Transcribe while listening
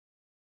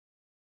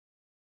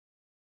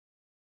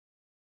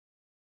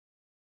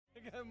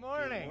Good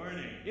morning. Good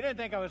morning. You didn't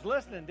think I was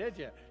listening, did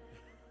you?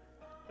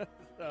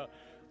 Well,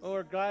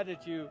 we're glad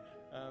that you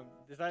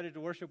decided to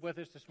worship with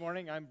us this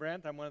morning. I'm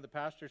Brent. I'm one of the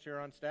pastors here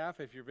on staff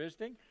if you're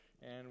visiting,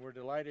 and we're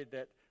delighted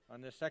that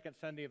on this second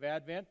Sunday of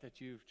Advent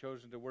that you've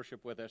chosen to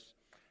worship with us.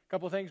 A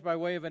couple things by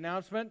way of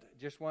announcement.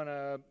 Just want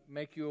to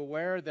make you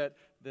aware that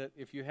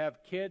if you have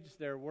kids,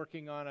 they're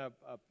working on a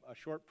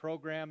short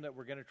program that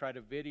we're going to try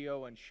to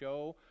video and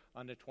show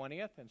on the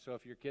 20th, and so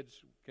if your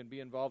kids can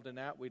be involved in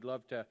that, we'd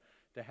love to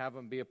have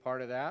them be a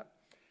part of that.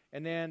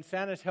 And then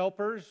Santa's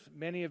Helpers,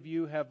 many of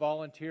you have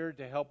volunteered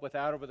to help with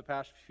that over the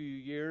past few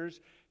years,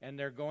 and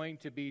they're going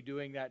to be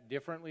doing that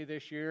differently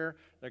this year.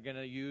 They're going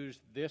to use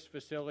this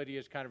facility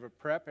as kind of a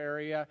prep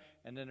area,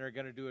 and then they're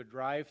going to do a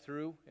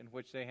drive-through in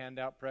which they hand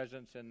out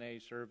presents and they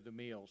serve the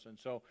meals. And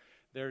so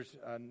there's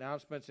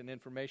announcements and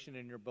information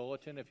in your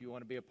bulletin if you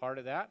want to be a part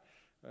of that.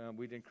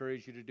 We'd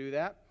encourage you to do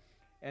that.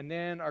 And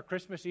then our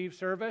Christmas Eve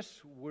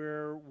service,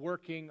 we're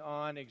working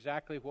on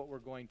exactly what we're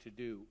going to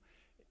do.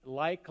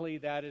 Likely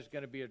that is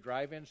going to be a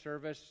drive-in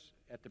service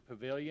at the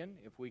pavilion,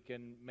 if we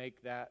can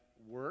make that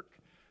work,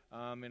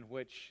 in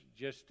which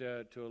just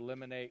to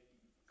eliminate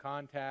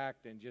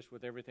contact and just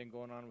with everything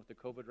going on with the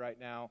COVID right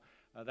now,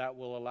 that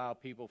will allow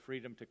people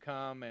freedom to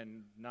come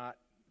and not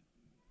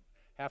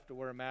have to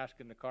wear a mask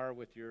in the car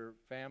with your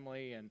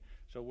family, and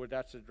so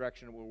that's the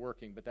direction we're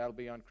working, but that'll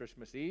be on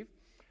Christmas Eve.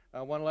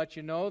 I want to let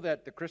you know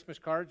that the Christmas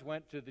cards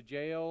went to the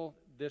jail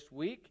this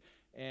week,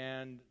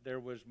 and there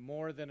was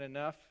more than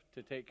enough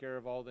to take care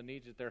of all the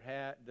needs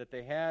that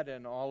they had,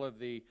 and all of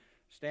the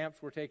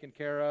stamps were taken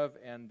care of,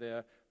 and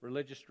the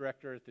religious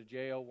director at the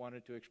jail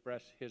wanted to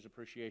express his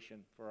appreciation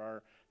for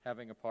our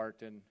having a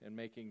part in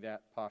making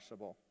that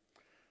possible.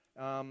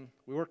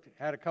 We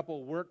had a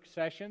couple work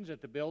sessions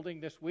at the building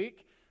this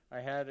week.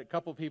 I had a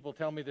couple people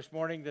tell me this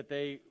morning that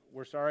they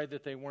were sorry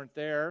that they weren't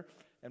there,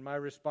 and my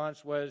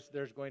response was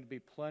there's going to be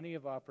plenty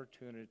of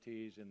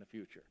opportunities in the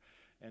future.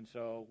 And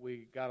so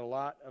we got a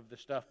lot of the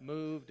stuff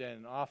moved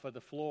and off of the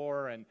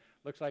floor, and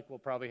looks like we'll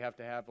probably have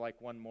to have like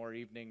one more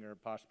evening or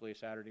possibly a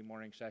Saturday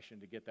morning session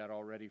to get that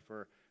all ready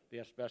for the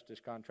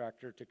asbestos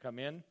contractor to come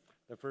in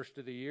the first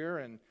of the year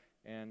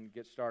and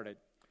get started.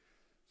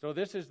 So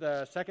this is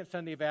the second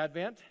Sunday of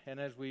Advent, and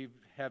as we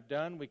have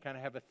done, we kind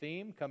of have a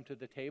theme, come to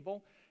the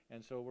table,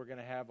 and so we're going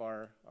to have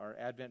our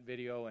Advent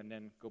video and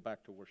then go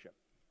back to worship.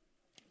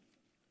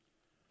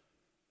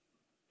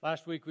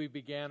 Last week we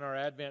began our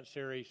Advent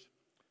series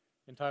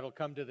entitled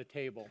Come to the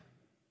Table.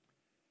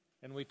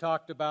 And we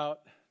talked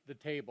about the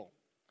table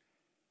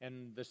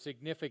and the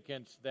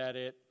significance that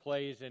it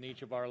plays in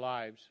each of our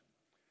lives.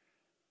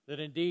 That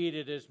indeed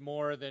it is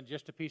more than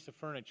just a piece of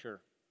furniture,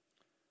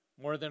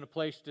 more than a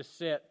place to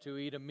sit, to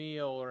eat a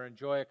meal or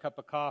enjoy a cup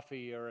of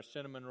coffee or a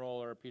cinnamon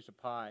roll or a piece of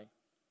pie.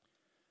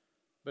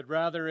 But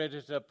rather it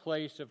is a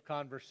place of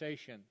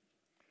conversation.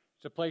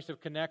 It's a place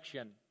of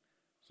connection.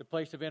 It's a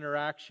place of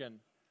interaction,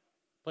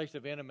 a place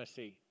of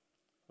intimacy,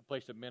 a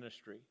place of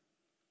ministry.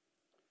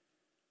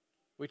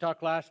 We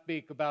talked last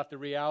week about the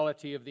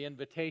reality of the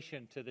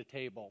invitation to the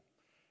table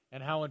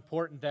and how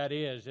important that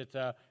is. It's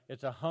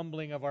a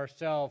humbling of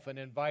ourselves and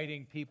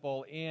inviting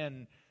people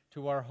in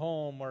to our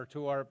home or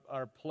to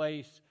our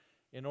place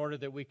in order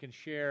that we can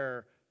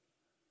share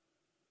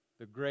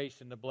the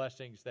grace and the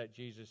blessings that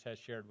Jesus has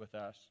shared with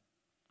us.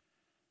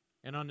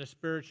 And on the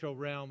spiritual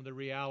realm, the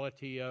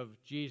reality of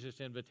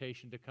Jesus'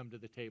 invitation to come to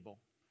the table,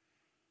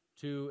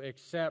 to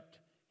accept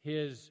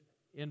His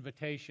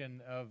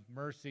invitation of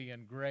mercy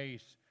and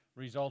grace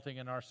resulting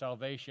in our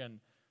salvation,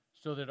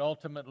 so that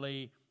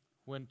ultimately,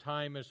 when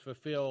time is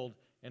fulfilled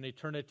and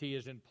eternity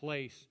is in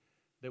place,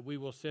 that we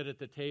will sit at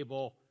the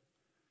table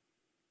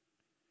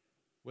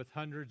with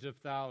hundreds of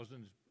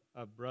thousands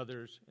of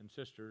brothers and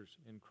sisters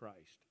in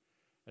Christ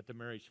at the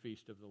marriage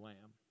feast of the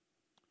Lamb.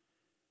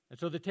 And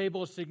so the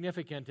table is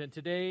significant, and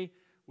today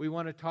we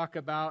want to talk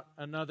about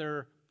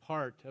another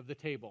part of the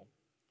table.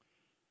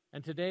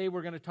 And today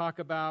we're going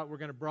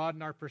to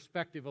broaden our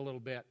perspective a little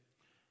bit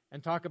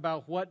and talk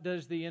about what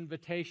does the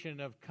invitation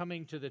of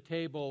coming to the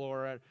table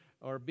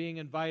or being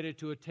invited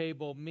to a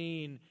table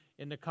mean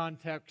in the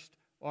context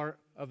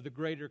of the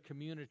greater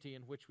community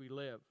in which we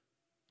live.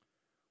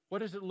 What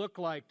does it look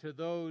like to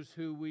those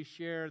who we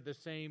share the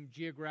same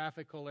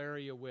geographical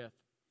area with,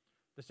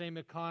 the same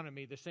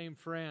economy, the same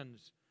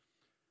friends?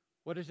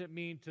 What does it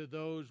mean to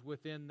those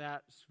within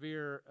that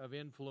sphere of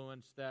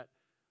influence that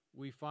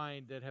we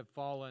find that have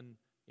fallen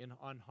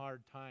on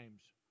hard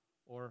times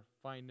or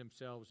find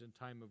themselves in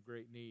time of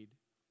great need?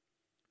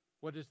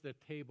 What does the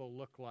table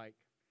look like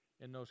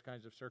in those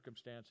kinds of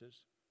circumstances?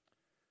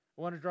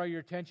 I want to draw your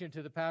attention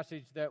to the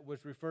passage that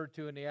was referred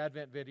to in the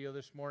Advent video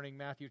this morning,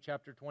 Matthew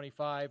chapter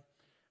 25.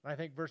 And I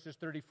think verses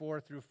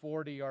 34 through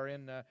 40 are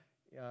in the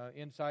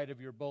inside of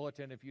your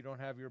bulletin if you don't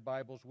have your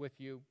Bibles with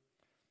you.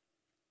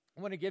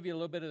 I want to give you a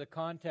little bit of the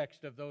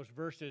context of those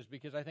verses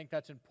because I think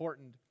that's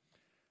important.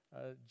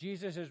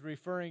 Jesus is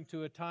referring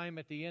to a time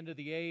at the end of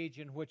the age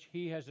in which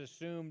He has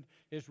assumed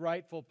His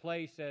rightful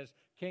place as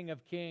King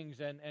of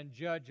Kings and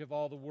Judge of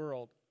all the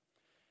world.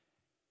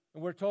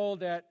 And we're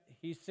told that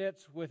he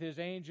sits with his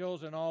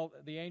angels and all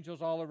the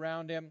angels all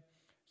around him,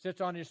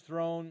 sits on his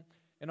throne,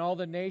 and all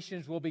the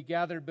nations will be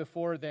gathered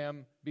before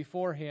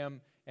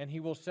him, and he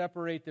will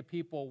separate the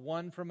people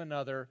one from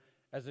another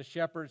as a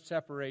shepherd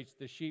separates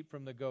the sheep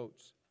from the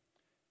goats.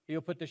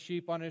 He'll put the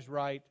sheep on his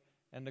right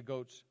and the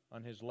goats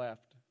on his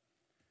left.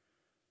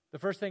 The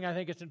first thing I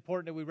think it's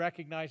important that we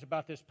recognize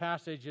about this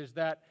passage is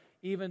that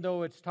even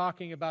though it's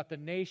talking about the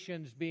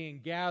nations being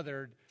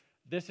gathered,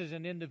 this is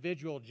an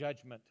individual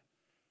judgment.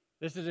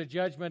 This is a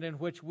judgment in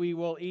which we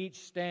will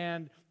each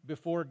stand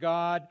before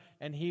God,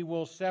 and He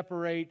will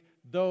separate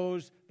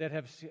those that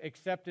have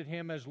accepted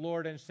Him as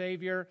Lord and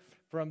Savior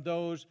from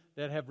those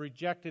that have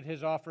rejected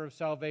His offer of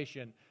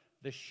salvation.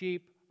 The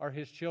sheep are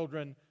His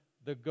children.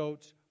 The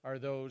goats are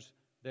those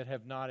that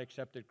have not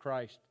accepted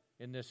Christ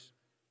in this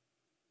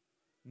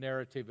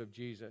narrative of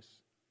Jesus.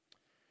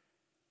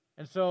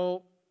 And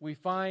so we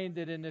find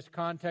that in this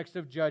context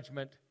of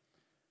judgment,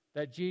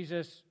 that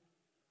Jesus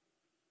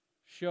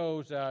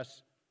shows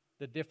us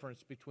the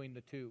difference between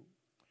the two.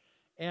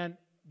 And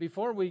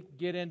before we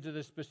get into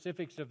the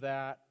specifics of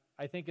that,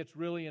 I think it's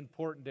really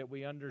important that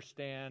we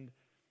understand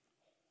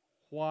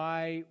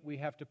why we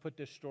have to put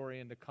this story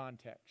into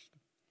context.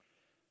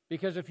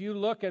 Because if you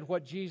look at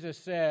what Jesus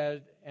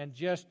said and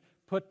just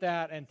put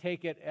that and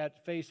take it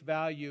at face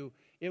value,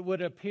 it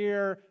would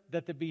appear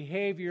that the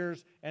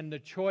behaviors and the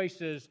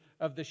choices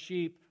of the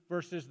sheep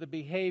versus the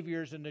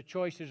behaviors and the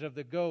choices of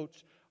the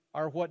goats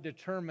are what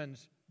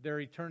determines their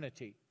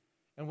eternity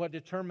and what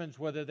determines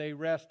whether they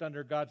rest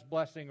under God's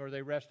blessing or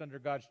they rest under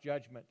God's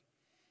judgment.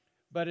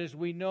 But as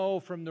we know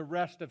from the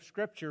rest of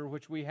Scripture,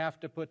 which we have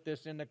to put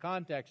this in the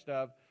context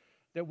of,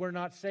 that we're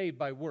not saved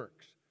by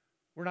works.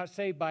 We're not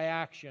saved by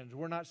actions.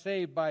 We're not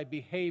saved by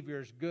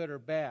behaviors, good or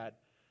bad.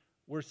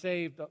 We're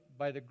saved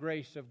by the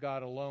grace of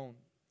God alone.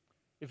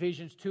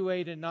 Ephesians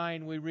 2:8 and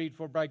 9 we read,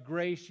 "For by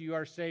grace you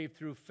are saved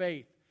through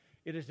faith.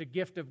 It is a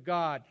gift of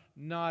God,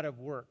 not of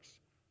works,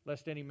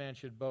 lest any man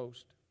should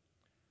boast."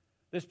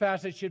 This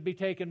passage should be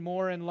taken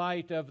more in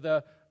light of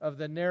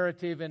the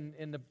narrative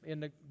in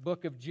the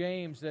book of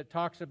James that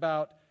talks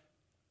about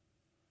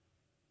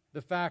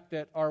the fact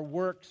that our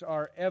works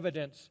are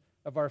evidence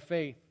of our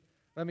faith.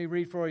 Let me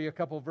read for you a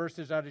couple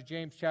verses out of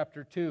James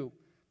chapter 2,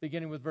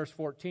 beginning with verse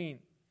 14.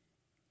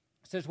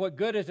 It says, "What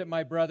good is it,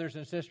 my brothers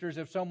and sisters,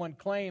 if someone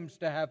claims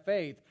to have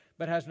faith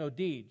but has no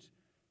deeds?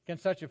 Can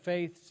such a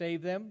faith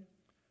save them?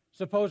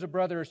 Suppose a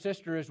brother or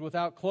sister is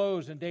without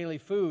clothes and daily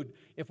food.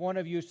 If one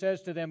of you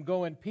says to them,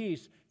 'Go in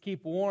peace,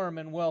 keep warm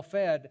and well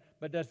fed,'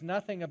 but does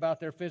nothing about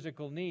their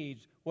physical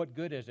needs, what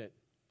good is it?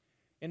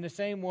 In the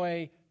same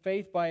way,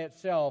 faith by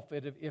itself,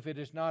 if it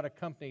is not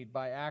accompanied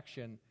by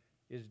action,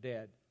 is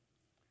dead."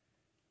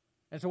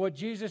 And so what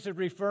Jesus is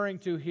referring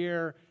to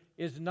here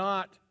is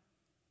not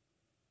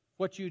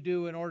what you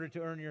do in order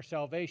to earn your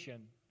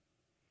salvation.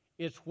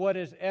 It's what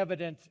is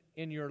evident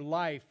in your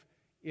life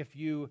if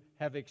you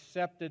have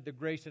accepted the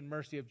grace and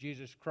mercy of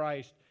Jesus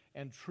Christ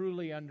and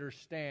truly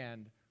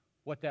understand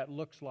what that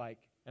looks like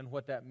and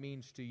what that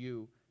means to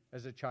you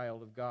as a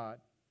child of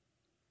God.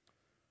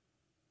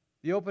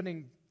 The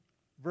opening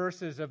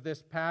verses of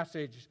this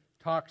passage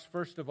talks,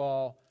 first of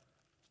all,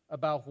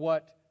 about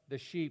what the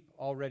sheep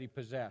already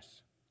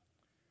possess.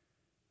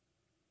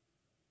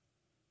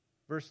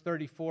 Verse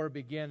 34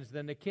 begins,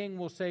 "Then the king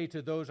will say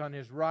to those on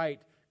his right,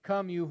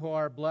 'Come, you who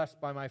are blessed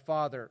by my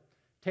Father,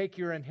 take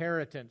your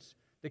inheritance,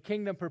 the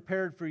kingdom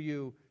prepared for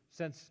you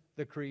since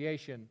the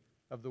creation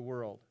of the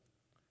world.'"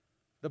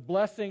 The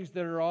blessings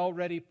that are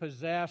already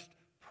possessed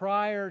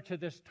prior to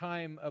this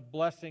time of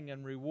blessing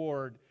and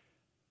reward,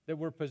 that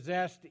were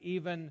possessed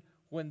even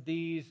when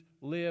these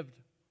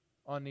lived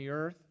on the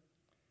earth.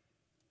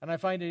 And I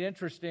find it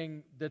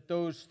interesting that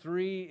those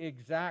three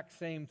exact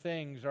same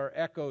things are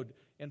echoed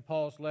in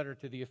Paul's letter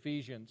to the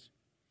Ephesians.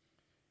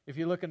 If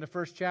you look in the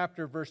first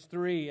chapter, verse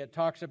 3, it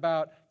talks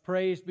about,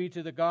 "Praise be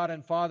to the God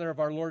and Father of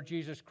our Lord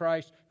Jesus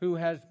Christ, who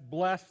has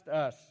blessed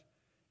us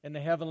in the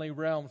heavenly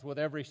realms with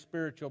every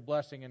spiritual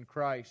blessing in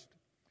Christ."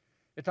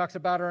 It talks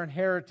about our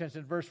inheritance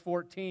in verse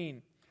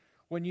 14.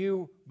 "When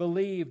you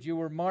believed, you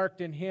were marked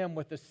in Him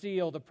with the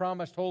seal, the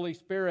promised Holy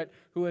Spirit,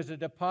 who is a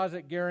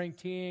deposit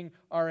guaranteeing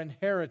our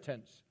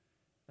inheritance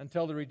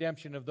until the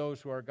redemption of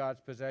those who are God's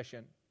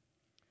possession."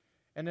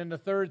 And then the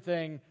third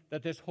thing,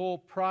 that this whole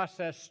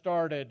process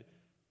started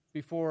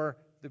before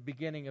the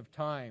beginning of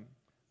time.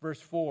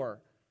 Verse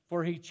 4,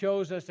 "For He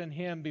chose us in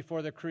Him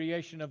before the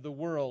creation of the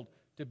world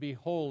to be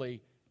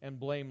holy and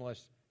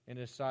blameless in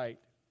His sight."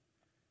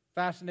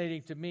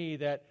 Fascinating to me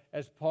that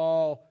as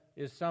Paul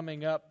is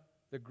summing up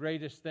the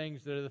greatest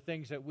things, that are the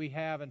things that we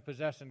have and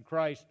possess in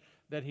Christ,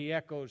 that he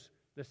echoes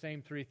the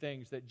same three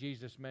things that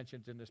Jesus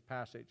mentions in this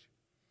passage.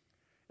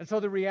 And so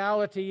the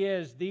reality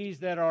is, these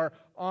that are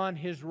on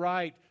His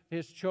right,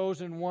 His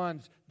chosen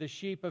ones, the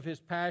sheep of His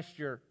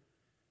pasture,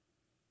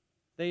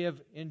 they have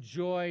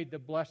enjoyed the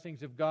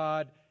blessings of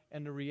God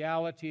and the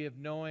reality of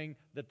knowing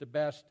that the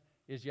best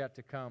is yet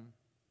to come.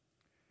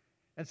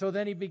 And so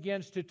then he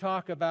begins to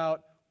talk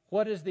about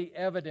What is the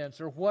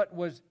evidence, or what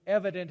was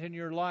evident in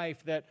your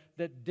life that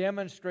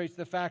demonstrates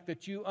the fact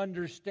that you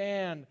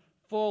understand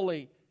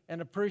fully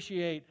and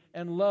appreciate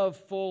and love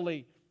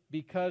fully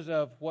because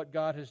of what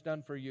God has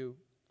done for you?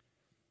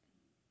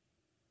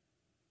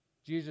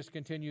 Jesus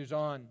continues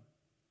on.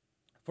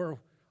 For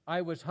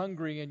I was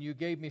hungry, and you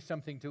gave me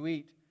something to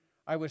eat.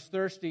 I was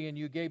thirsty, and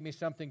you gave me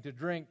something to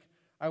drink.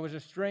 I was a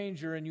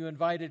stranger, and you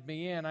invited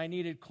me in. I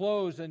needed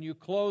clothes, and you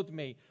clothed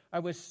me. I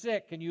was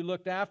sick, and you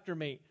looked after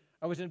me.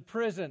 I was in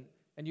prison,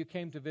 and you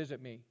came to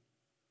visit me.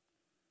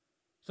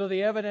 So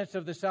the evidence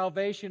of the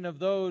salvation of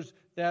those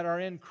that are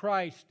in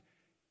Christ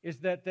is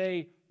that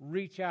they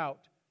reach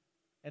out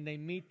and they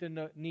meet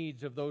the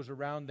needs of those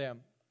around them.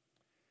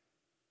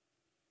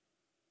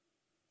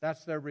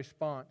 That's their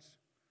response.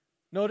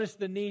 Notice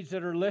the needs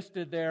that are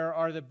listed there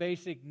are the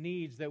basic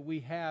needs that we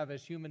have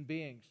as human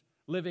beings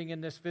living in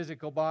this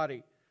physical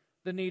body.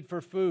 The need for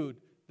food,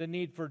 the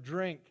need for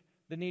drink,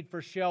 the need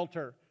for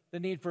shelter, the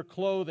need for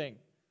clothing,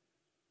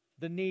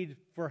 the need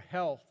for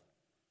health,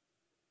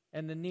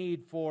 and the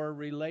need for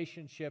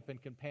relationship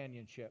and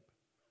companionship,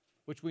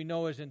 which we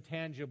know is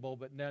intangible,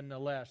 but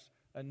nonetheless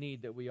a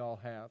need that we all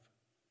have.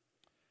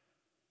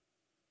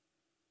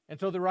 And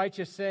so the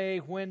righteous say,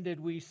 when did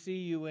we see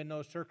you in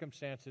those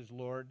circumstances,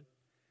 Lord?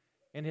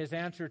 And his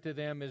answer to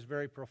them is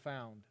very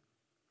profound.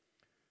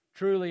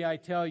 Truly I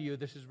tell you,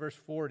 this is verse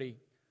 40,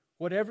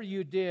 whatever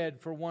you did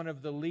for one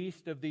of the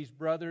least of these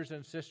brothers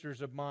and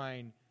sisters of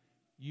mine,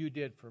 you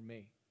did for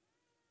me.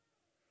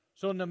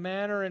 So in the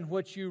manner in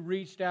which you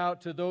reached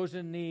out to those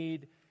in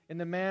need, in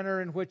the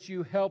manner in which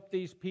you helped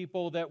these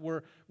people that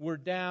were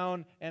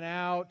down and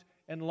out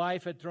and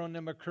life had thrown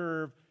them a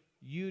curve,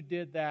 you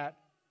did that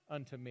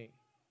unto me.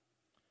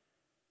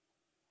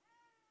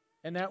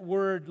 And that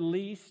word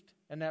least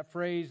and that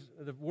phrase,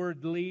 the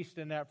word least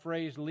and that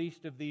phrase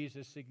least of these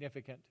is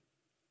significant.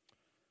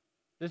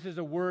 This is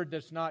a word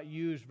that's not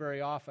used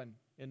very often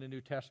in the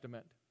New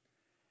Testament.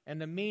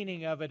 And the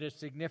meaning of it is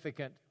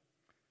significant.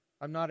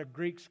 I'm not a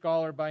Greek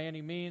scholar by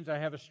any means. I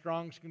have a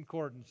Strong's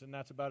Concordance, and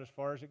that's about as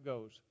far as it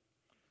goes.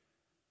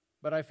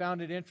 But I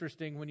found it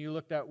interesting when you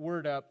look that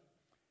word up,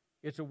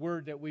 it's a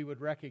word that we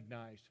would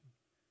recognize.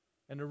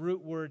 And the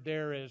root word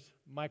there is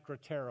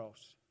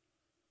mikroteros,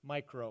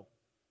 micro.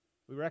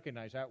 We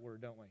recognize that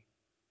word, don't we?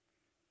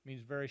 It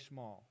means very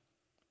small,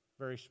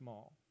 very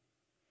small.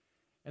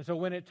 And so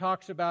when it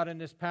talks about in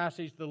this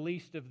passage the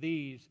least of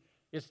these,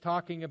 it's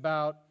talking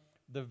about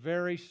the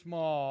very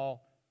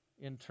small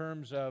in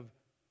terms of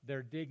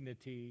their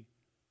dignity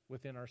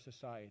within our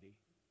society.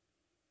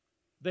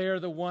 They are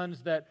the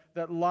ones that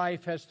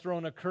life has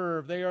thrown a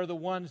curve. They are the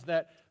ones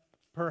that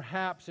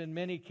perhaps in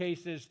many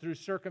cases through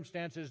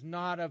circumstances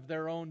not of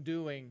their own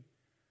doing,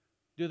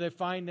 do they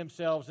find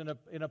themselves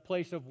in a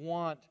place of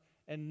want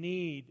and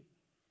need.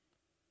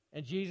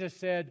 And Jesus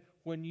said,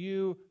 when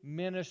you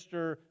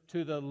minister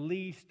to the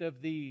least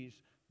of these,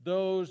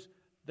 those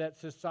that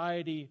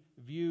society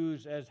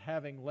views as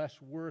having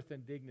less worth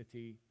and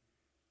dignity,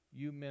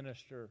 you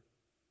minister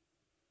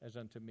as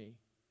unto me.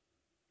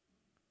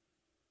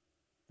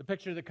 The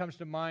picture that comes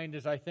to mind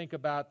as I think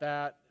about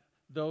that,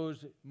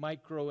 those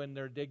micro in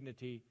their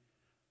dignity,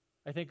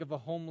 I think of a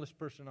homeless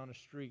person on a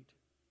street.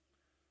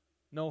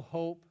 No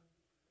hope,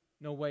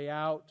 no way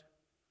out,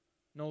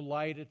 no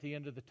light at the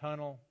end of the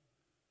tunnel,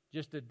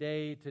 just a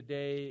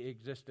day-to-day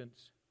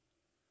existence.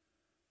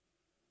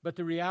 But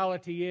the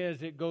reality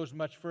is it goes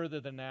much further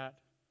than that.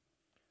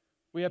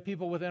 We have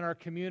people within our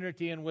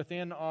community and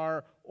within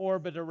our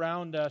orbit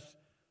around us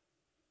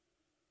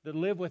that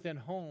live within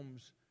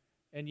homes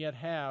and yet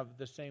have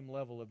the same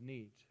level of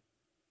needs.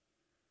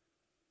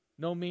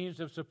 No means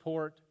of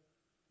support,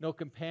 no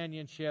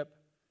companionship,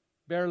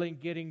 barely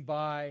getting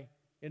by,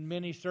 in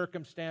many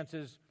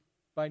circumstances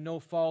by no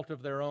fault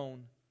of their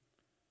own,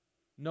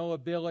 no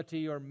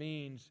ability or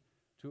means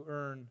to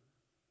earn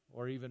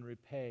or even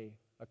repay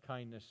a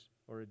kindness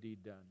or a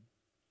deed done.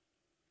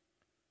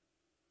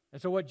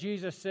 And so what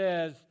Jesus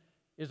says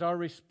is our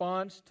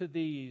response to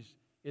these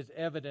is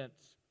evidence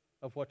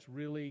of what's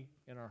really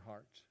in our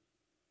hearts.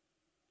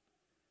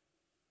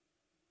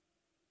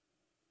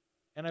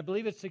 And I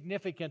believe it's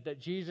significant that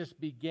Jesus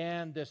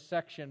began this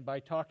section by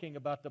talking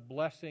about the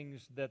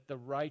blessings that the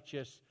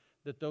righteous,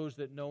 that those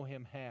that know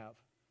Him have.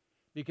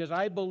 Because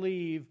I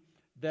believe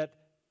that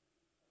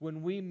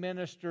when we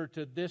minister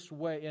to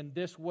in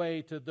this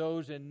way to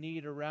those in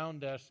need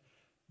around us,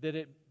 that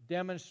it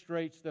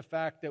demonstrates the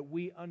fact that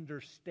we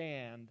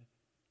understand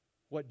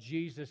what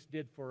Jesus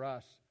did for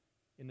us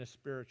in the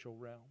spiritual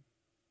realm.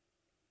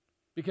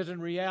 Because in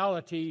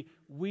reality,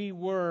 we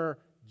were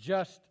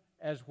just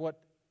as what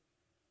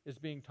is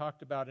being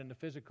talked about in the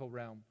physical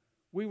realm.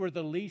 We were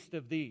the least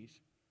of these.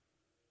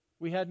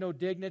 We had no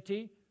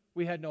dignity.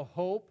 We had no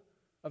hope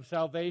of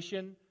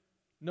salvation,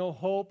 no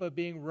hope of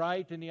being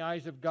right in the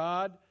eyes of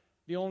God.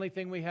 The only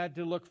thing we had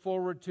to look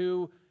forward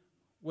to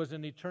was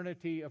an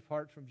eternity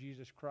apart from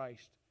Jesus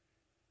Christ.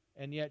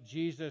 And yet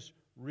Jesus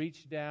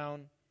reached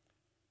down,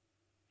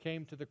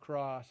 came to the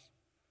cross,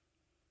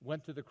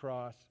 went to the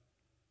cross,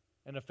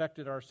 and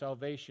affected our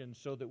salvation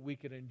so that we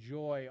could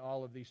enjoy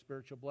all of these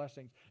spiritual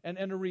blessings. And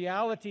the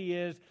reality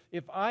is,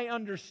 if I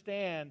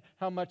understand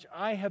how much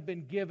I have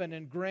been given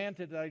and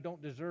granted that I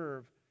don't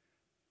deserve,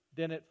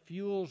 then it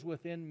fuels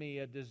within me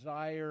a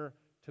desire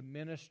to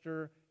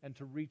minister and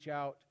to reach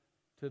out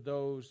to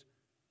those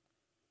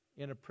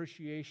in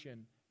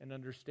appreciation and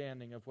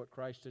understanding of what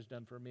Christ has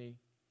done for me.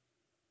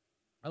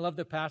 I love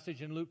the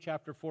passage in Luke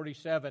chapter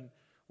 47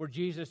 where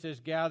Jesus is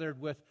gathered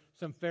with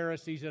some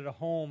Pharisees at a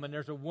home, and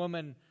there's a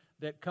woman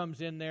that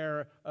comes in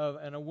there,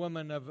 and a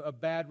woman of a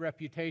bad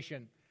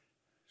reputation.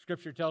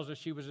 Scripture tells us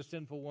she was a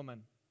sinful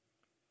woman.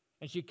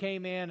 And she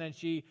came in and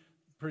she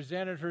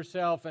presented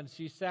herself and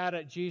she sat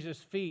at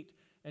Jesus' feet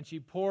and she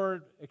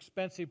poured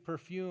expensive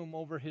perfume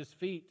over His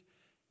feet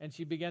and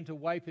she began to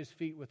wipe His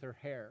feet with her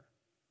hair.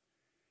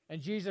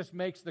 And Jesus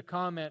makes the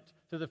comment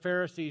to the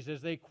Pharisees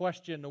as they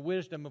question the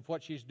wisdom of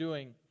what she's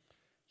doing.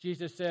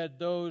 Jesus said,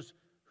 "Those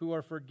who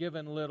are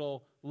forgiven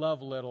little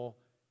love little,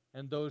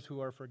 and those who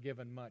are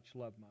forgiven much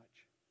love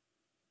much."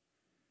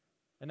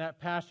 And that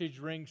passage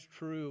rings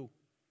true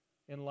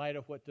in light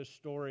of what this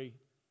story,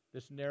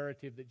 this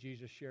narrative that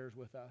Jesus shares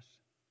with us.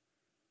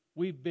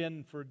 We've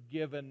been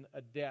forgiven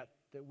a debt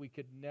that we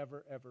could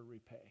never, ever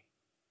repay.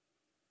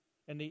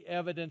 And the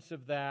evidence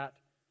of that,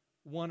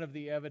 one of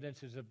the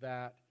evidences of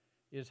that,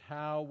 is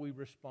how we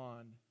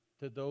respond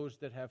to those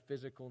that have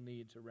physical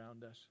needs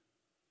around us.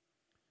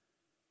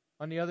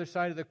 On the other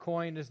side of the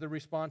coin is the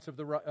response of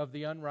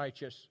the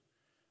unrighteous.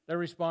 Their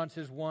response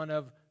is one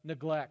of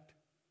neglect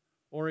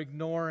or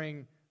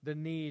ignoring the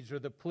needs or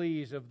the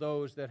pleas of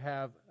those that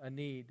have a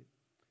need.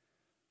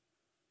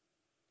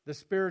 The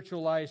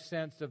spiritualized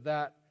sense of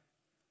that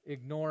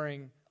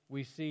ignoring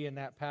we see in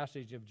that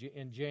passage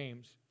in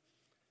James.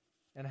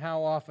 And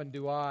how often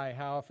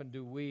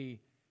do we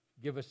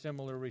give a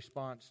similar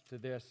response to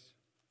this?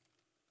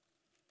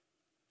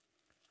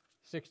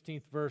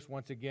 16th verse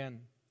once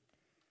again.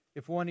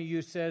 If one of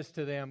you says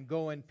to them,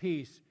 "Go in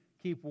peace,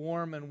 keep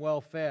warm and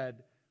well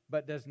fed,"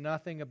 but does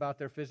nothing about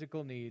their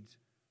physical needs,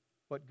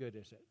 what good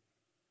is it?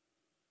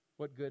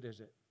 What good is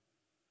it?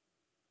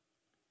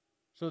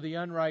 So the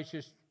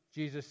unrighteous,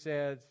 Jesus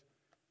says,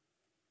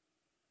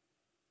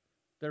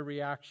 their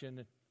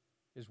reaction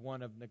is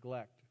one of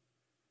neglect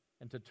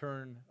and to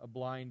turn a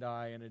blind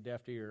eye and a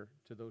deaf ear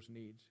to those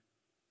needs.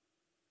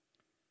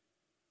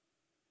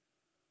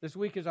 This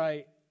week as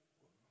I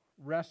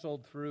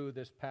wrestled through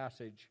this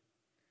passage,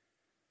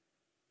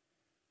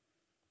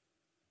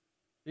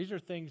 these are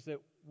things that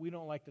we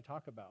don't like to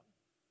talk about.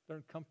 They're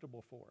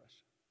uncomfortable for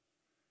us.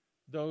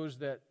 Those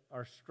that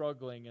are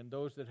struggling and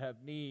those that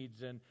have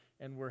needs, and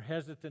we're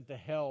hesitant to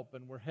help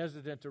and we're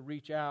hesitant to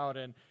reach out,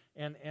 and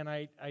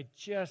I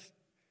just,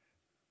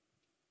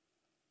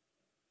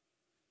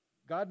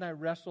 God and I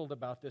wrestled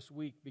about this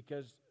week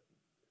because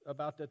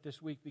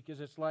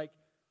it's like,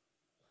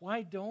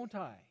 why don't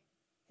I?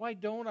 Why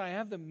don't I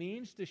have the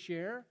means to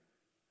share?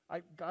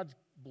 God's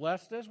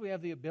blessed us. We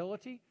have the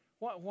ability.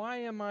 Why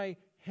am I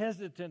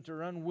hesitant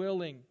or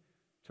unwilling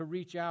to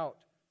reach out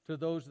to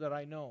those that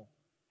I know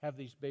have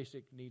these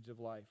basic needs of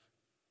life?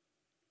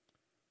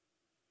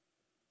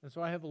 And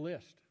so I have a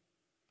list.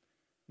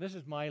 This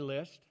is my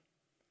list,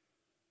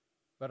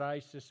 but I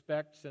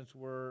suspect, since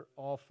we're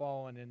all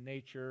fallen in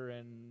nature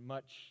and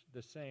much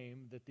the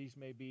same, that these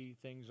may be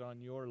things on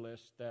your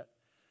list that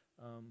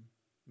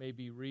may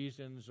be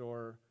reasons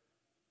or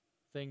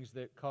things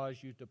that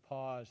cause you to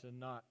pause and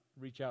not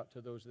reach out to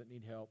those that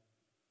need help.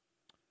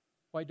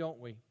 Why don't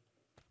we?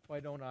 Why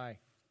don't I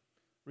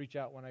reach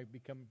out when I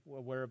become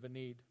aware of a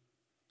need?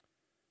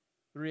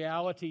 The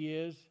reality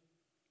is,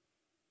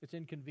 it's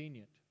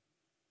inconvenient.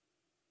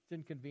 It's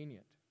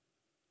inconvenient.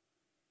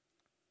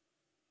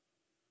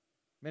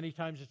 Many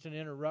times it's an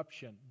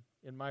interruption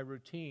in my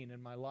routine,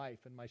 in my life,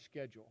 in my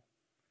schedule.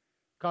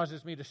 It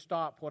causes me to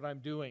stop what I'm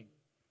doing,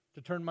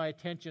 to turn my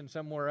attention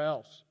somewhere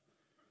else.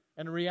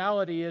 And the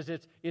reality is,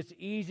 it's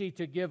easy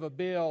to give a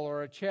bill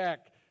or a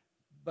check,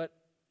 but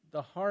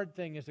the hard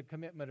thing is a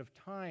commitment of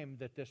time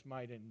that this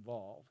might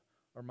involve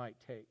or might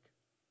take.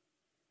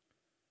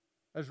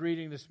 I was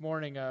reading this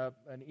morning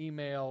an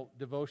email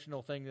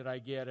devotional thing that I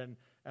get, and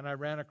I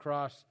ran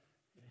across,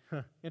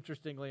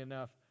 interestingly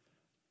enough,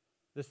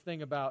 this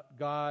thing about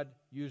God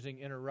using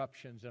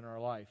interruptions in our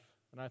life.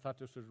 And I thought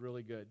this was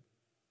really good.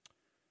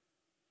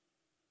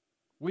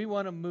 We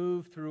want to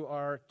move through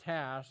our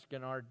task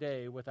and our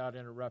day without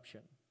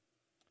interruption.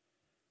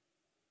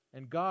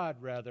 And God,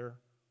 rather,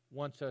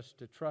 wants us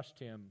to trust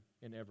Him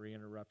in every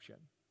interruption.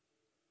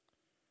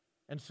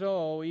 And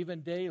so,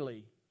 even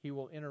daily, He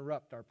will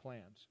interrupt our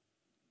plans.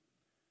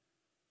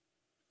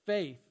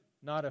 Faith,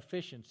 not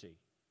efficiency,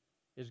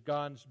 is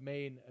God's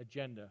main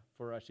agenda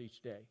for us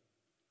each day.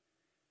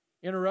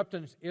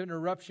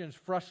 Interruptions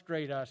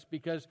frustrate us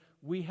because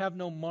we have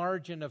no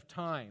margin of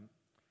time.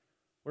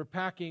 We're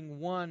packing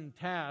one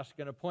task,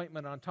 an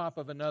appointment, on top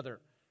of another.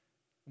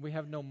 We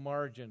have no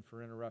margin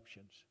for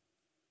interruptions.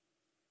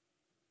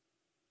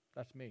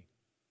 That's me.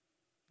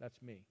 That's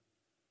me.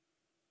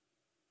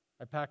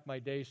 I pack my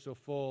days so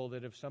full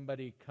that if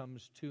somebody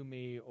comes to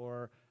me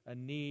or a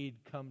need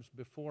comes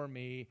before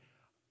me,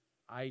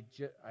 I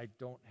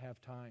don't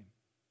have time.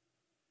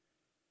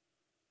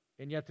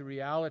 And yet the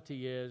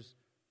reality is,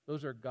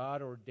 those are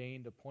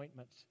God-ordained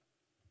appointments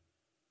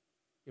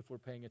if we're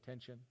paying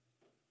attention.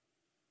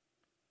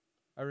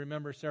 I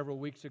remember several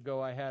weeks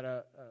ago I had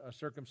a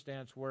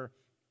circumstance where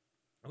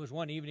it was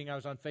one evening I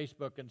was on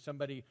Facebook and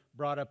somebody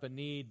brought up a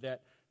need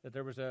that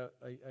there was a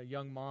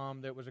young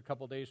mom that was a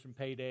couple days from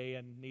payday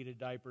and needed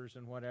diapers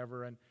and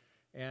whatever,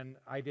 and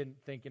I didn't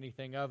think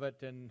anything of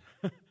it. And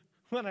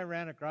when I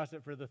ran across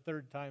it for the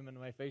third time in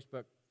my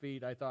Facebook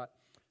feed, I thought,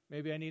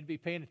 maybe I need to be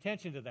paying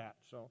attention to that.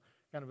 So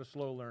kind of a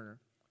slow learner.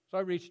 So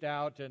I reached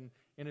out and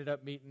ended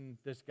up meeting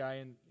this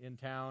guy in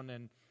town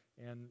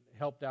and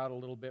helped out a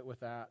little bit with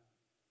that.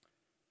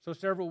 So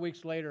several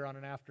weeks later on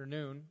an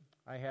afternoon,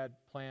 I had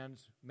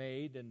plans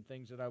made and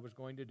things that I was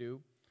going to do.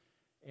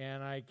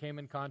 And I came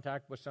in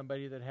contact with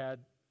somebody that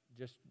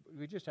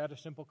we just had a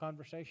simple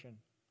conversation.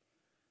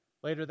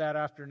 Later that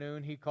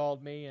afternoon, he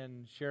called me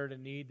and shared a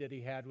need that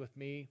he had with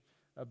me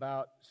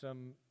about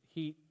some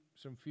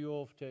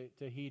fuel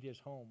to heat his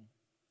home.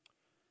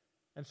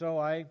 And so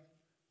I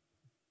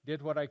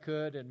did what I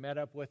could and met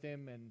up with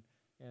him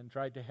and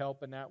tried to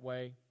help in that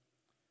way.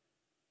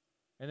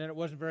 And then it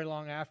wasn't very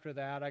long after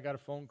that, I got a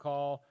phone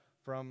call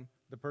from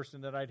the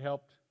person that I'd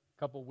helped a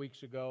couple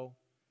weeks ago,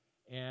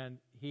 and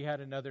he had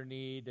another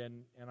need,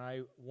 and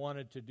I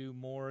wanted to do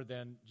more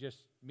than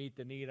just meet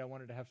the need. I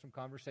wanted to have some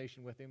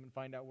conversation with him and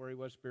find out where he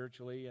was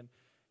spiritually,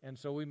 and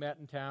so we met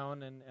in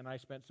town, and I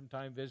spent some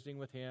time visiting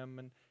with him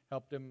and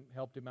helped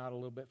him out a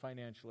little bit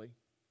financially.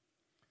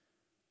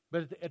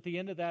 But at the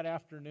end of that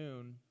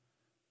afternoon,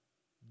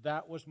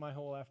 that was my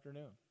whole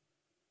afternoon.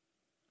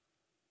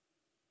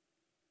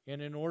 And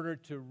in order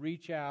to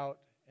reach out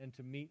and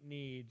to meet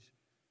needs,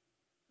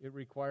 it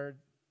required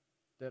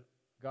that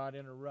God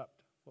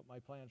interrupt what my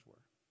plans were.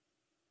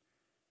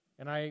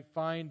 And I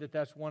find that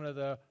that's one of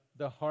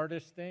the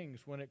hardest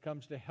things when it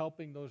comes to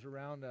helping those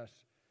around us,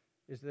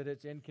 is that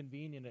it's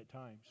inconvenient at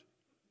times.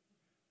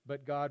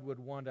 But God would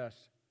want us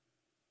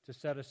to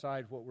set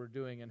aside what we're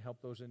doing and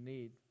help those in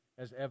need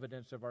as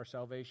evidence of our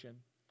salvation.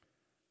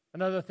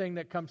 Another thing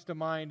that comes to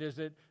mind is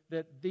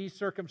that these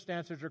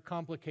circumstances are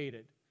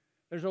complicated.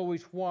 There's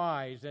always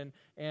whys, and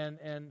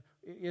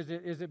is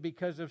it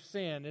because of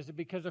sin? Is it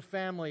because of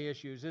family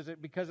issues? Is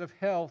it because of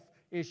health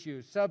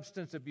issues,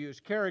 substance abuse,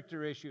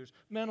 character issues,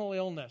 mental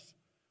illness?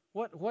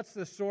 What's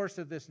the source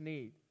of this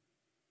need?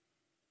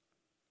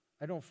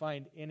 I don't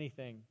find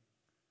anything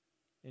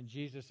in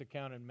Jesus'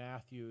 account in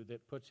Matthew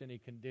that puts any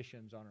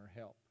conditions on our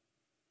help.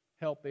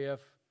 Help if,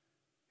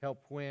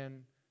 help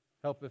when,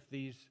 help if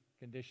these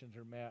conditions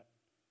are met.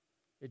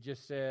 It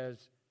just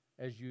says,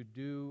 as you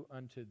do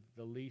unto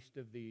the least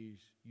of these,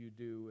 you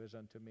do as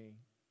unto me.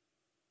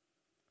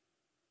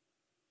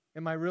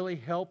 Am I really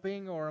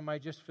helping, or am I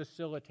just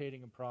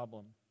facilitating a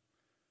problem?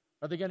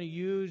 Are they going to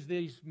use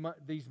these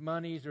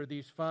monies or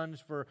these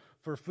funds for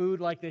food,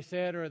 like they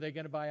said, or are they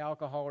going to buy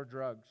alcohol or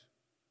drugs?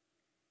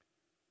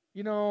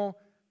 You know,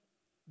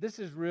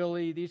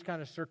 these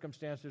kind of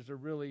circumstances are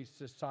really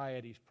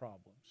society's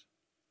problems.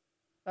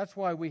 That's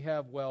why we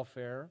have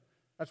welfare.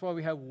 That's why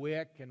we have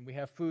WIC and we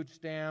have food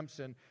stamps,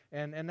 and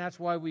that's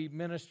why we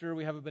minister.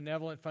 We have a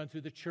benevolent fund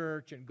through the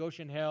church and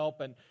Goshen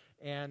Help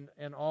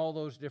and all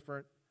those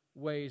different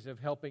ways of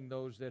helping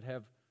those that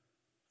have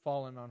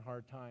fallen on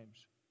hard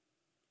times.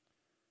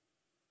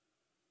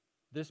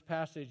 This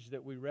passage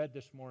that we read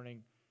this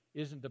morning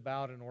isn't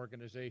about an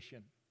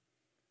organization.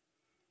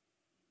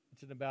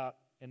 It's about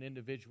an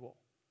individual.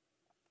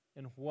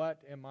 And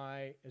what am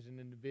I as an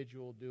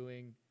individual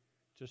doing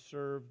to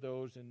serve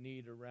those in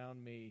need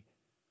around me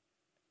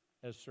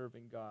as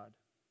serving God?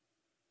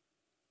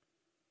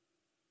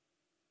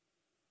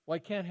 Well, I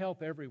can't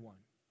help everyone.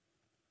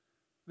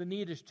 The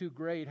need is too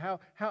great.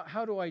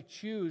 How do I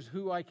choose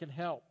who I can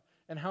help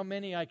and how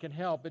many I can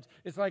help?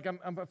 It's like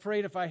I'm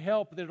afraid if I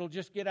help that it'll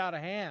just get out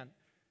of hand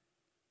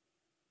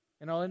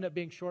and I'll end up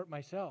being short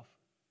myself.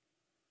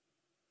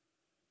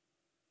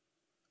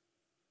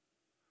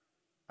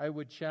 I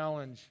would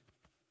challenge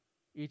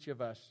each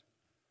of us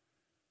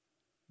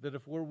that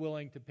if we're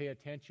willing to pay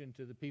attention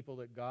to the people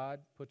that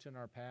God puts in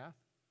our path,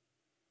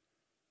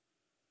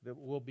 that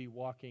we'll be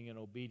walking in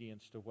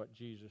obedience to what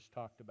Jesus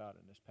talked about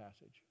in this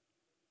passage.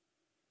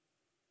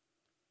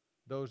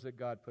 Those that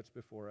God puts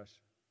before us.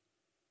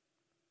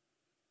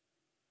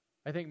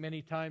 I think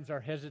many times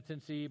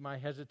my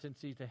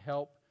hesitancy to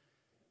help,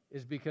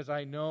 is because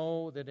I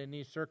know that in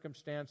these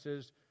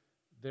circumstances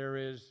there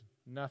is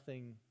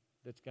nothing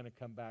that's going to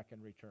come back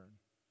in return.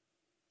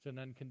 It's an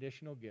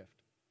unconditional gift.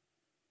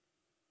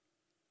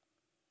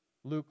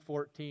 Luke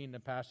 14, the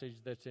passage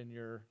that's in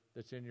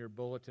your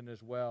bulletin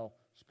as well,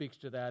 speaks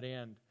to that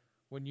end.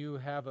 When you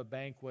have a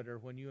banquet or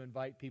when you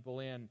invite people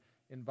in,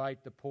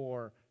 invite the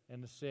poor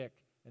and the sick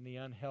and the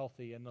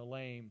unhealthy and the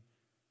lame,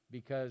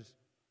 because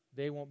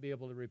they won't be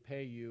able to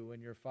repay you,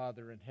 and your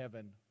Father in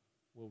heaven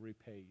will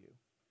repay you,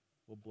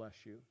 will bless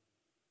you.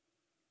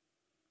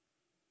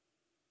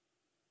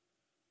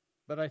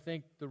 But I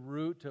think the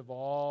root of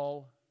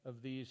all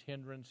of these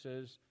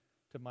hindrances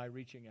to my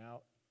reaching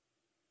out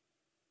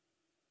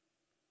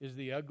is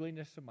the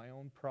ugliness of my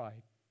own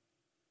pride.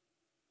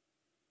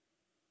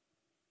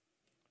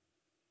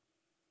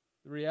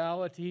 The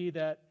reality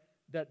that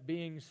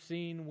being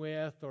seen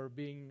with or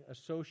being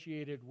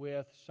associated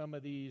with some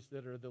of these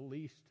that are the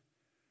least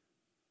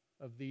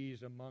of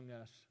these among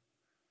us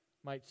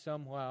might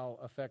somehow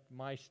affect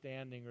my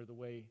standing or the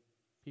way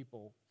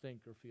people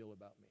think or feel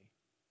about me.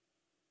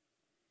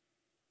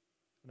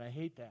 And I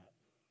hate that.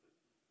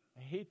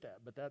 I hate that,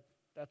 but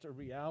that's a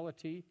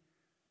reality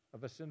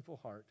of a sinful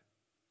heart.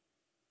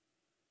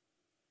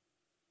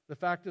 The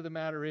fact of the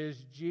matter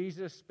is,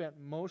 Jesus spent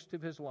most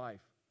of his life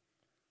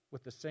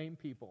with the same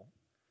people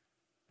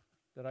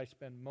that I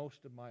spend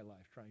most of my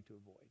life trying to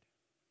avoid.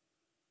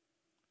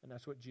 And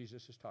that's what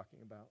Jesus is talking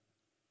about.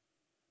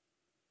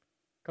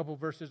 A couple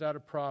verses out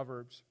of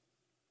Proverbs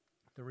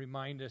to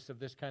remind us of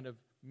this kind of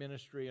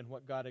ministry and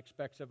what God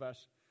expects of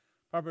us.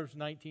 Proverbs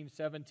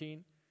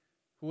 19:17,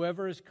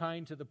 whoever is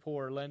kind to the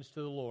poor lends to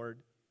the Lord,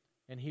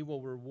 and he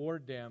will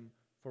reward them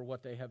for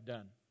what they have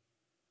done.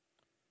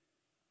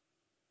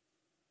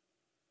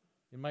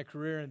 In my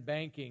career in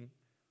banking,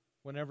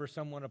 whenever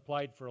someone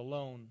applied for a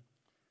loan,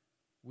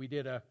 we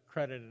did a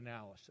credit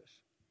analysis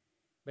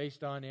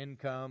based on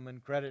income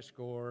and credit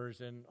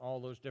scores and all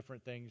those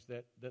different things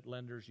that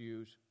lenders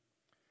use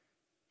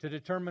to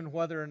determine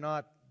whether or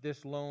not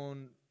this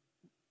loan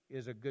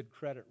is a good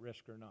credit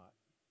risk or not.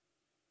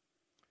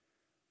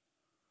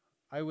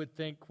 I would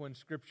think when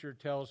Scripture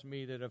tells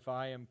me that if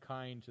I am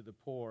kind to the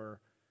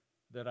poor,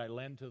 that I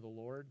lend to the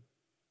Lord,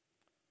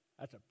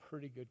 that's a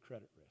pretty good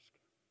credit risk.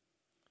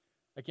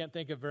 I can't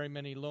think of very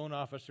many loan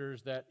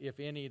officers that,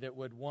 if any, that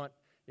would want,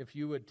 if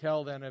you would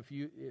tell them, if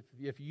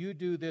you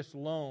do this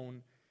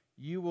loan,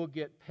 you will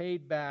get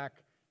paid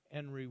back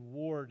and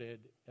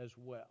rewarded as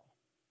well.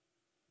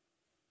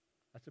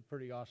 That's a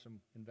pretty awesome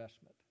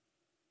investment.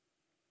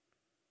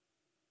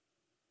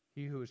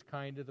 He who is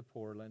kind to the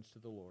poor lends to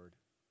the Lord.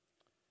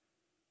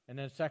 And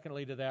then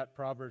secondly to that,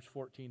 Proverbs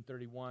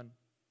 14:31,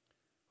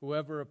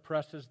 whoever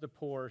oppresses the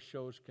poor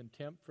shows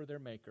contempt for their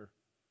maker,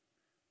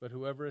 but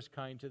whoever is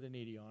kind to the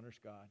needy honors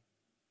God.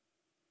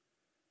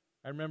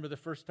 I remember the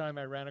first time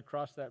I ran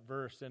across that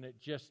verse, and it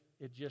just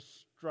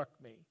struck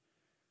me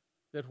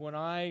that when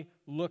I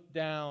look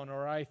down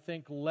or I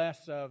think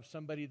less of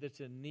somebody that's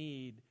in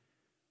need,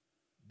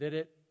 that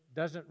it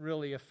doesn't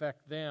really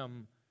affect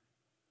them,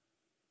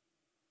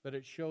 but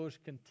it shows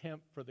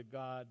contempt for the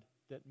God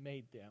that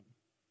made them,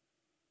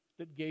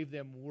 that gave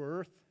them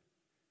worth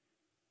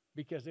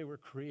because they were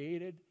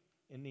created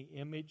in the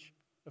image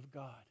of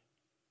God.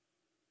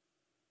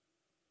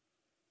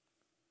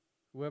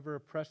 Whoever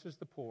oppresses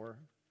the poor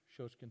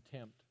shows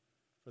contempt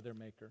for their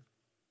maker.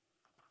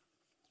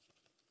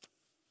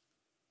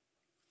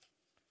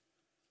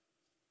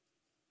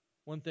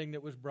 One thing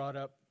that was brought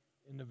up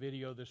in the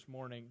video this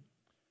morning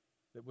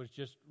that was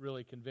just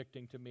really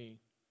convicting to me,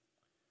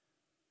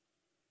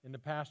 in the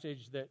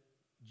passage that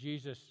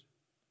Jesus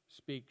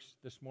speaks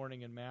this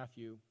morning in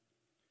Matthew,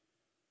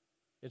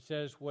 it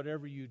says,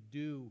 whatever you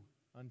do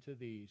unto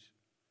these,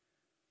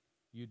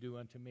 you do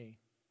unto me.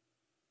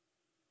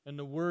 And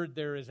the word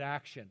there is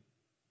action.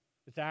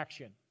 It's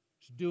action.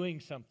 It's doing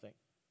something.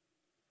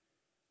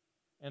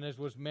 And as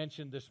was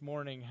mentioned this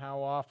morning,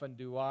 how often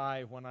do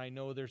I, when I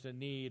know there's a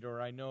need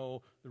or I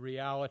know the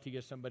reality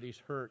of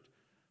somebody's hurt,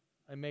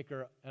 I make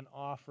her an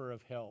offer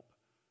of help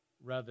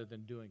rather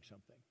than doing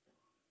something.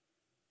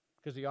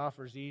 Because the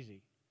offer's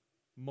easy.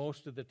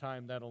 Most of the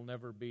time that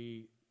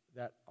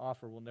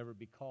offer will never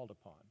be called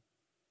upon.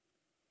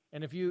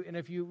 And if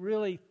you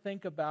really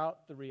think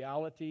about the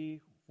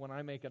reality when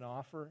I make an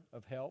offer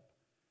of help,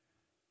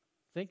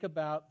 think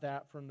about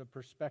that from the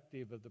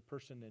perspective of the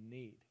person in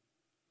need,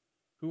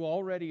 who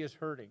already is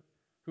hurting,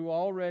 who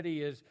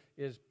already is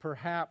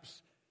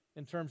perhaps,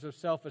 in terms of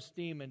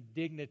self-esteem and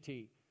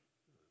dignity,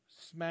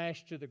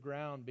 smashed to the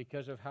ground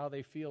because of how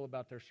they feel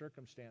about their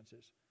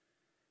circumstances.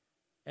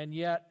 And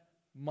yet,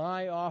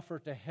 my offer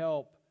to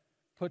help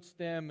puts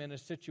them in a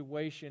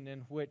situation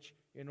in which,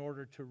 in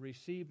order to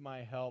receive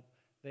my help,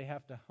 they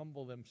have to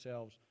humble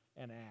themselves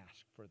and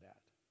ask for that.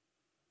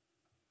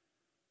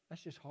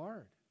 That's just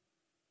hard.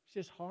 It's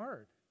just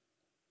hard.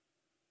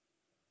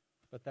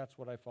 But that's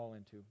what I fall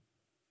into.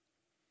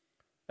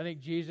 I think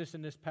Jesus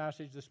in this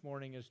passage this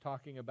morning is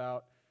talking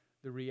about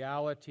the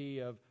reality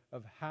of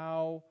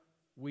how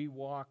we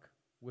walk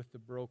with the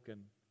broken.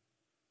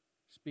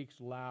 Speaks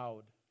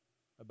loud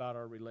about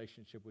our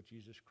relationship with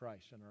Jesus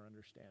Christ and our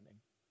understanding.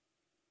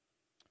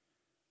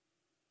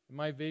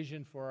 My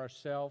vision for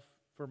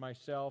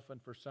myself, and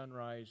for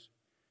Sunrise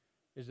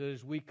is that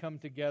as we come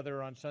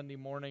together on Sunday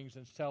mornings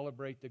and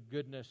celebrate the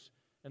goodness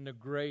and the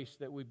grace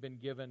that we've been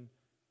given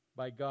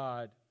by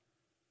God,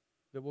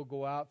 that we'll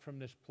go out from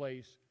this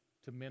place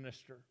to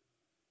minister.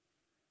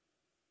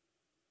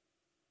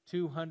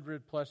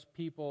 200 plus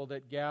people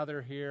that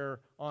gather here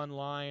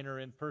online or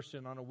in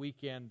person on a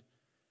weekend,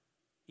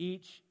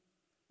 each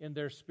in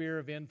their sphere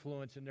of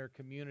influence in their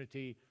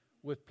community,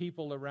 with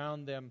people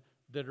around them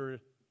that are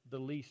the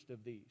least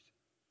of these.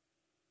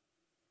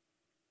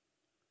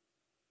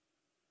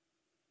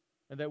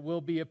 And that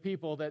we'll be a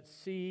people that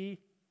see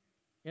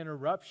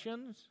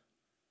interruptions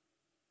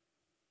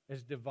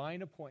as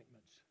divine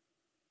appointments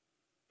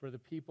for the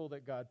people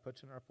that God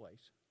puts in our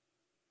place.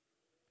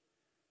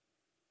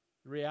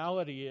 The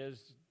reality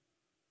is,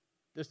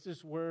 this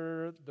is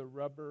where the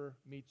rubber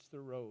meets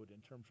the road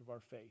in terms of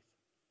our faith.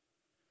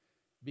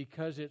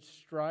 Because it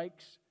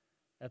strikes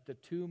at the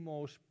two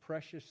most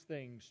precious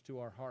things to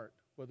our heart,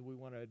 whether we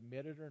want to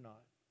admit it or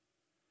not.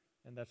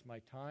 And that's my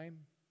time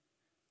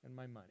and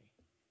my money.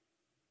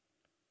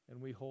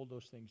 And we hold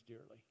those things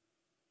dearly.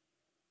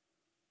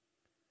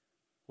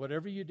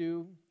 Whatever you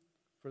do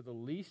for the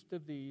least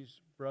of these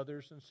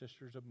brothers and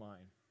sisters of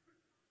mine,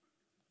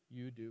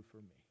 you do for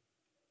me,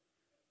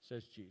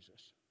 says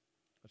Jesus.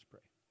 Let's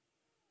pray.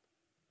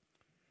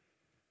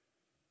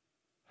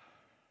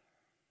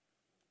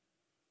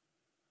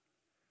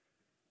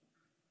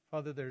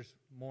 Father, there's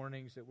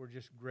mornings that we're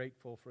just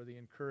grateful for the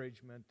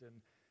encouragement and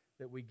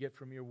that we get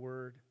from your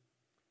word.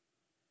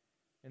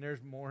 And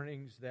there's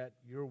mornings that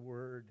your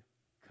word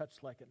cuts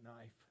like a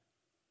knife.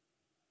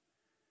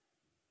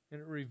 And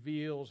it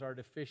reveals our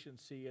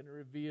deficiency, and it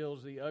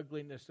reveals the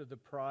ugliness of the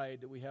pride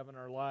that we have in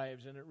our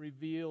lives, and it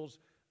reveals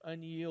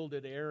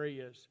unyielded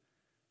areas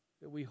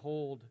that we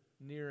hold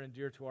near and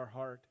dear to our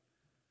heart,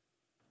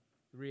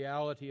 the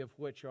reality of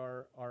which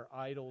are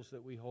idols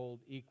that we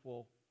hold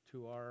equal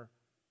to our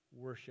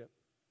worship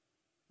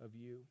of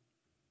you.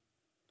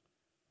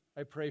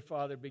 I pray,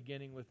 Father,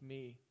 beginning with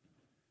me,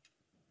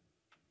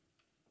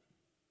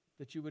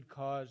 that you would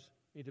cause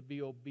me to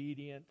be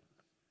obedient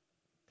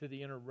to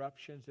the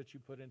interruptions that you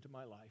put into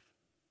my life.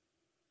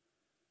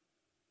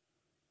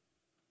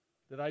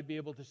 That I'd be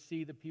able to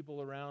see the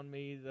people around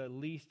me, the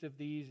least of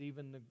these,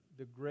 even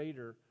the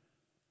greater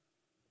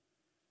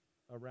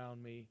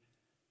around me,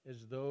 as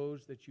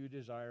those that you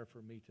desire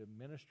for me to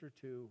minister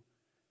to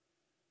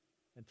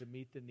and to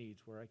meet the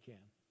needs where I can.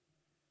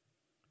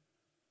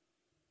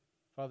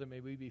 Father, may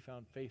we be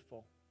found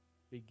faithful,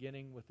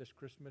 beginning with this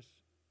Christmas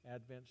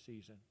Advent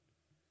season,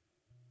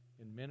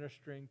 in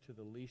ministering to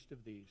the least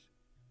of these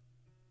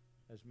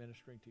as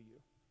ministering to you.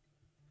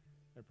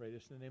 I pray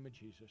this in the name of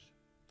Jesus.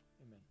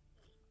 Amen.